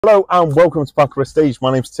Hello and welcome to Park Prestige.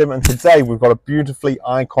 My name's Tim and today we've got a beautifully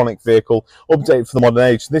iconic vehicle updated for the modern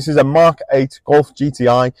age. This is a Mark 8 Golf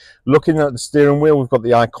GTI. Looking at the steering wheel, we've got the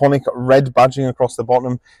iconic red badging across the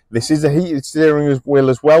bottom. This is a heated steering wheel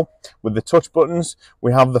as well with the touch buttons.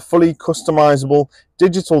 We have the fully customizable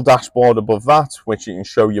digital dashboard above that, which you can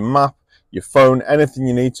show your map, your phone, anything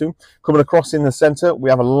you need to. Coming across in the center, we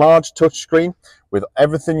have a large touch screen with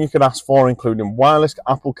everything you could ask for, including wireless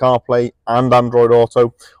Apple CarPlay and Android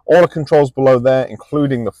Auto. All the controls below there,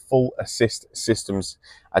 including the full assist systems,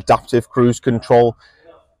 adaptive cruise control,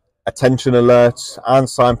 attention alerts, and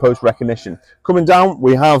signpost recognition. Coming down,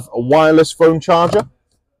 we have a wireless phone charger,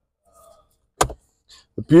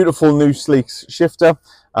 the beautiful new sleek shifter,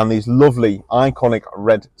 and these lovely iconic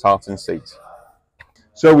red tartan seats.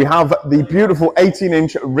 So we have the beautiful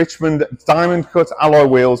 18-inch Richmond diamond cut alloy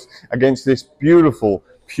wheels against this beautiful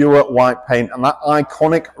pure white paint and that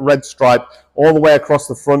iconic red stripe all the way across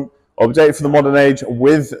the front, updated for the modern age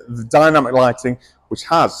with the dynamic lighting, which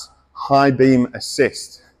has high beam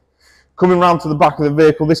assist. Coming round to the back of the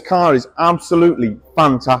vehicle, this car is absolutely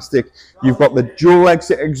fantastic. You've got the dual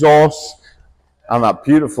exit exhaust and that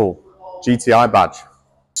beautiful GTI badge.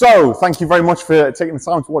 So, thank you very much for taking the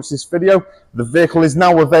time to watch this video. The vehicle is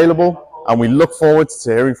now available and we look forward to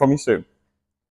hearing from you soon.